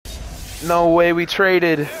No way we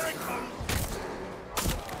traded.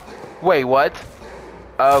 Wait, what?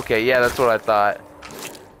 Okay, yeah, that's what I thought.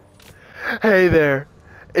 Hey there.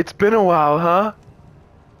 It's been a while, huh?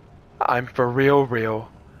 I'm for real.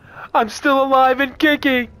 I'm still alive and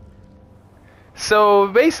kicking. So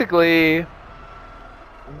basically,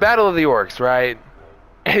 Battle of the Orcs, right?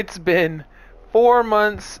 It's been 4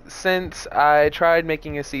 months since I tried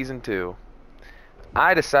making a season 2.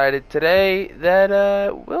 I decided today that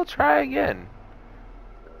we'll try again.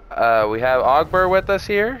 We have Ogbur with us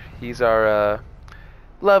here. He's our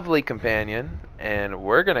lovely companion, and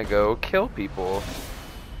we're gonna go kill people.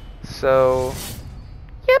 So,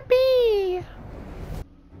 yippee!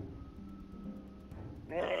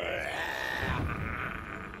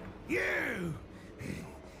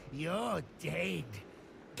 You're dead.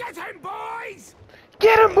 Get him, boys!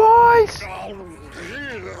 Get him, boys!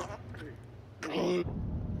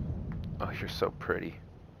 Oh, you're so pretty.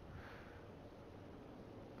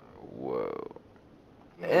 Whoa.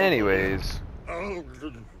 Anyways,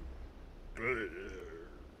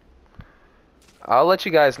 I'll let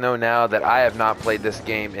you guys know now that I have not played this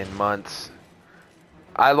game in months.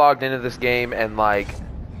 I logged into this game and like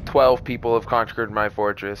 12 people have conquered my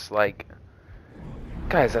fortress. Like,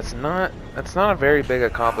 guys, that's not a very big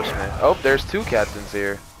accomplishment. Oh, there's 2 captains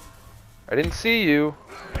here. I didn't see you.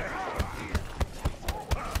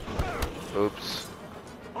 Oops.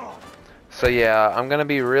 So yeah, I'm gonna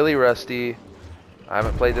be really rusty. I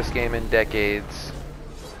haven't played this game in decades.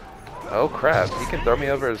 Oh crap, he can throw me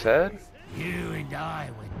over his head? You and I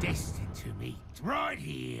were destined to meet right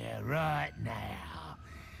here, right now.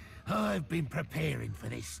 I've been preparing for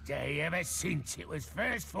this day ever since it was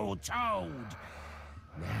first foretold.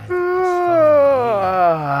 Now that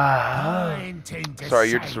I intend to Sorry,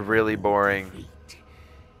 you're just really boring. defeat.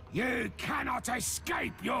 You cannot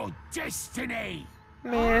escape your destiny.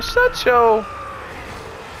 Man, shut your...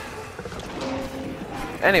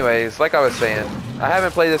 Anyways, like I was saying, I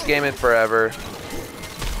haven't played this game in forever.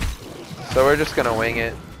 So we're just gonna wing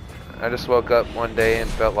it. I just woke up one day and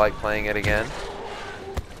felt like playing it again.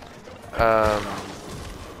 Oh.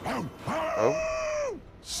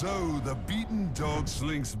 So the beaten dog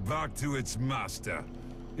slinks back to its master.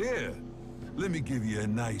 Here, let me give you a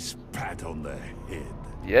nice pat on the head.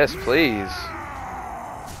 Yes, please.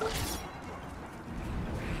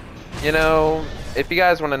 You know, if you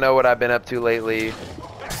guys want to know what I've been up to lately,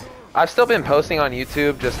 I've still been posting on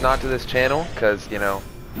YouTube, just not to this channel, because, you know,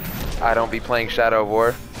 I don't be playing Shadow of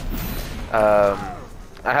War. I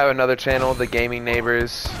have another channel, The Gaming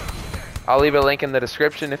Neighbors. I'll leave a link in the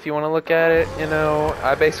description if you want to look at it. You know,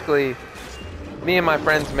 I basically, me and my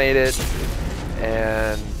friends made it,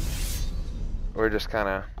 and we're just kind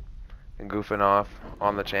of goofing off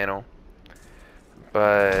on the channel.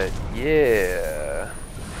 But yeah,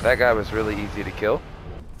 that guy was really easy to kill.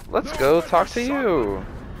 Let's go talk to you.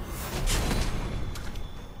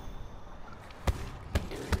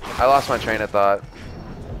 I lost my train of thought.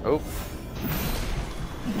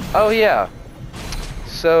 Oh yeah.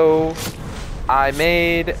 So I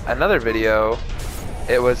made another video.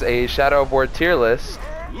 It was a Shadow of War tier list.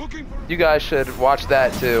 You guys should watch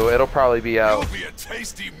that too. It'll probably be out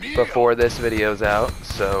before this video's out.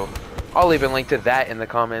 So I'll leave a link to that in the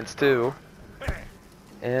comments too.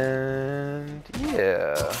 And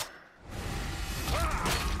yeah.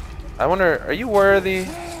 I wonder, are you worthy?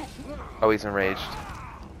 Oh, he's enraged.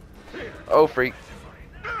 Oh, freak.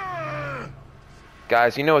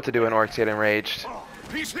 Guys, you know what to do when orcs get enraged.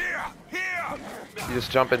 He's here! Here! You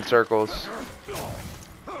just jump in circles.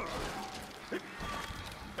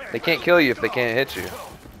 They can't kill you if they can't hit you.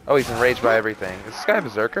 Oh, he's enraged by everything. Is this guy a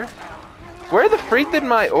berserker? Where the freak did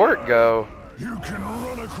my orc go? You can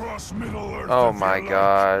run across Middle-earth. Oh my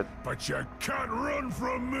god. But you can't run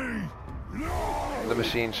from me. No! The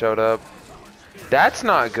machine showed up. That's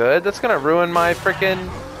not good. That's gonna ruin my freaking...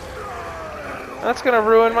 That's gonna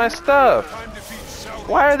ruin my stuff.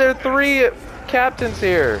 Why are there 3 captains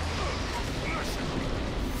here?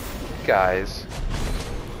 Guys.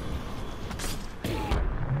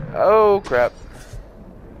 Oh crap.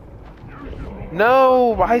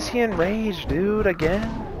 No, why is he enraged, dude, again?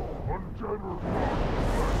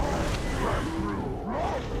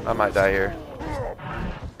 I might die here.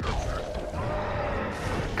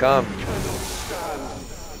 Come.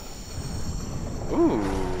 Ooh.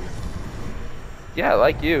 Yeah, I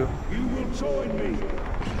like you. You will join me.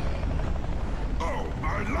 Oh,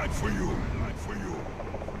 I'd like for you.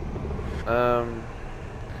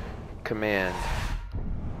 Command.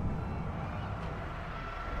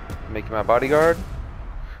 Make you my bodyguard?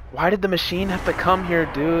 Why did the machine have to come here,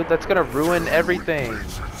 dude? That's gonna ruin everything.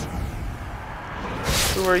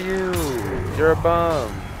 Who are you? You're a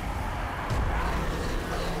bum.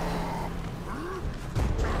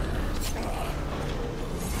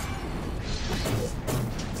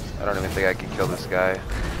 I don't even think I can kill this guy.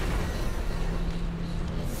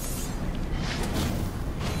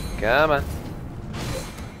 Come on.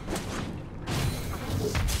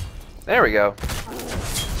 There we go.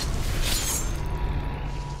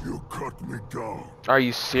 You cut me down. Are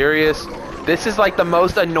you serious? This is like the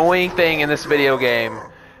most annoying thing in this video game.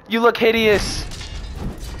 You look hideous.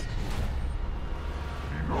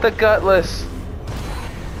 The gutless.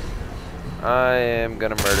 I am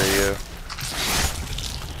gonna murder you.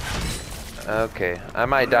 Okay, I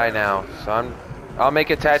might die now, so I'll make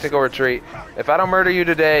a tactical retreat. If I don't murder you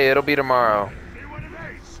today, it'll be tomorrow.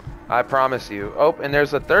 I promise you. Oh, and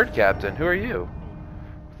there's a third captain. Who are you?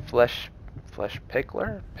 Flesh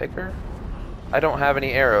picker? I don't have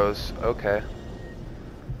any arrows. Okay.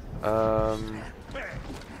 I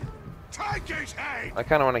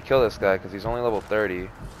kind of want to kill this guy because he's only level 30.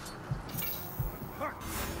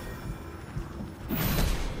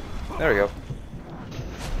 There we go.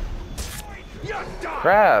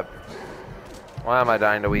 Crap! Why am I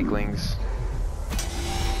dying to weaklings?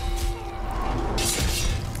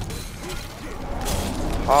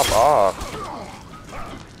 Hop off.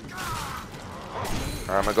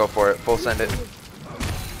 Alright, I'm gonna go for it. Full send it.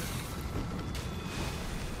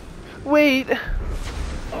 Wait!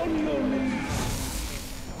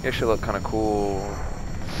 You should look kind of cool.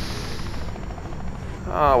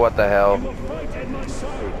 Oh, what the hell?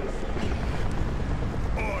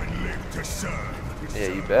 Yeah,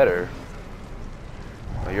 you better.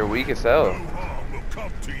 Oh, you're weak as hell.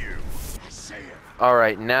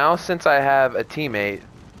 Alright, now since I have a teammate,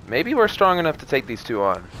 maybe we're strong enough to take these two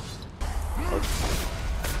on.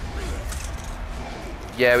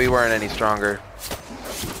 Yeah, we weren't any stronger.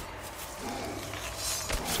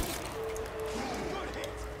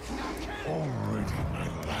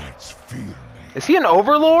 Is he an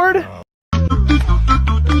overlord?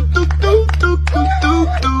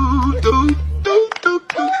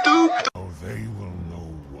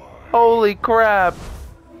 Holy crap.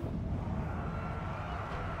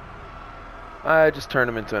 I just turned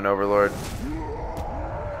him into an overlord.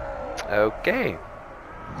 Okay.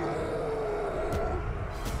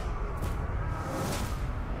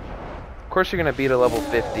 Of course you're gonna beat a level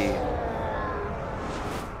 50.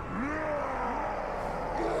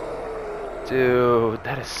 Dude,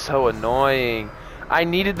 that is so annoying. I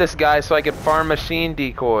needed this guy so I could farm machine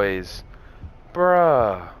decoys.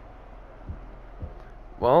 Bruh.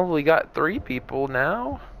 Well, we got 3 people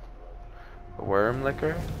now. A worm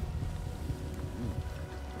liquor.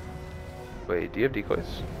 Wait, do you have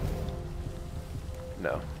decoys?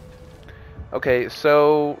 No. Okay,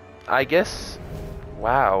 so I guess...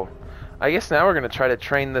 Wow. I guess now we're gonna try to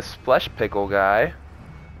train this flesh pickle guy.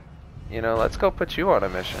 You know, let's go put you on a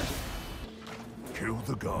mission. Kill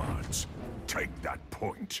the guards. Take that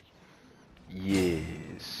point.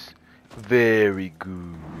 Yes. Very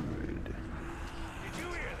good.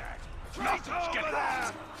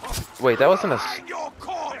 Wait, that wasn't a...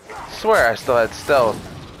 Swear I still had stealth.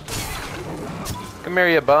 Come here,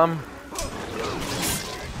 you bum.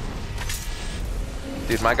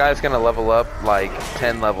 Dude, my guy's gonna level up like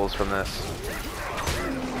 10 levels from this.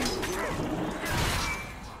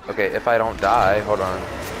 Okay, if I don't die, hold on.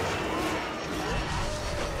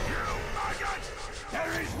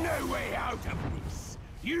 There is no way out of this.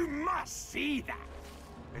 You must see that.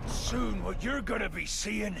 And soon what you're gonna be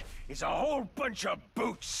seeing is a whole bunch of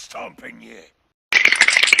boots stomping you.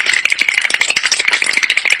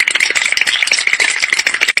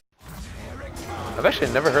 I've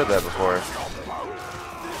actually never heard that before.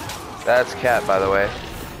 That's cat, by the way.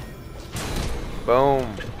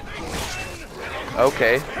 Boom.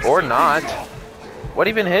 Okay, or not. What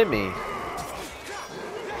even hit me?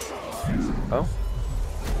 Oh.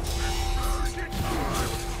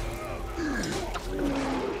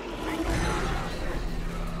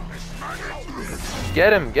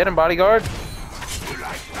 Get him, bodyguard.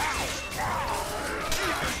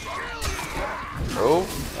 Oh,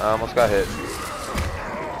 I almost got hit.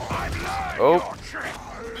 Oh.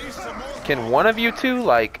 Can one of you two,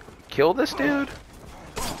 like, kill this dude?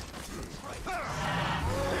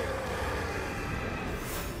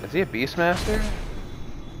 Is he a Beastmaster?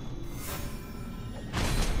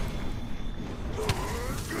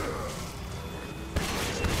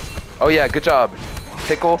 Oh yeah, good job.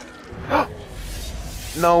 Pickle.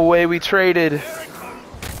 No way we traded.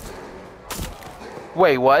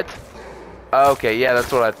 Wait, what? Okay, yeah,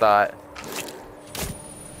 that's what I thought.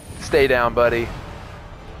 Stay down, buddy.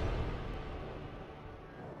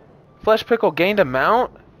 Flesh Pickle gained a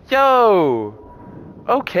mount? Yo!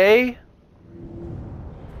 Okay.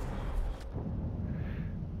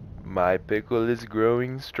 My pickle is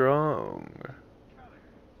growing strong.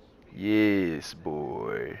 Yes,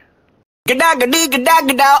 boy.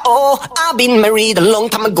 Oh, I've been married a long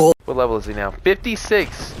time ago. What level is he now?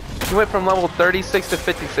 56. He went from level 36 to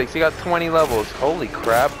 56. He got 20 levels. Holy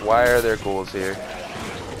crap. Why are there ghouls here?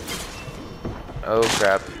 Oh,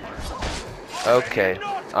 crap. Okay.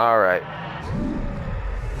 Alright.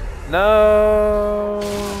 No.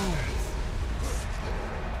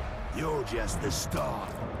 You're just the start.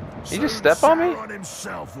 You just step on me? Sauron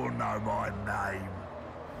himself will know my name.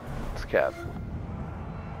 It's Cap.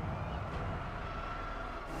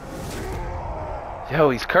 Yo,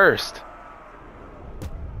 he's cursed.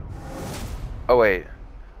 Oh, wait.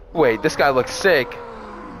 Wait, this guy looks sick.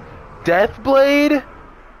 Deathblade?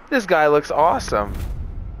 This guy looks awesome.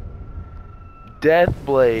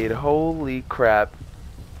 Deathblade, holy crap.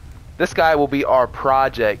 This guy will be our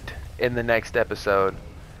project in the next episode.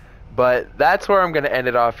 But that's where I'm going to end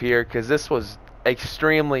it off here, because this was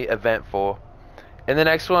extremely eventful. In the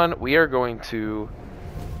next one, we're going to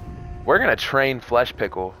train Flesh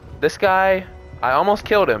Pickle. This guy, I almost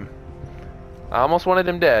killed him. I almost wanted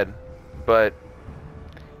him dead. But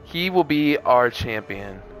he will be our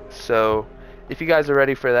champion. So, if you guys are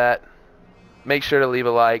ready for that, make sure to leave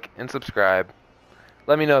a like and subscribe.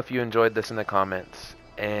 Let me know if you enjoyed this in the comments.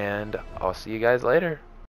 And I'll see you guys later.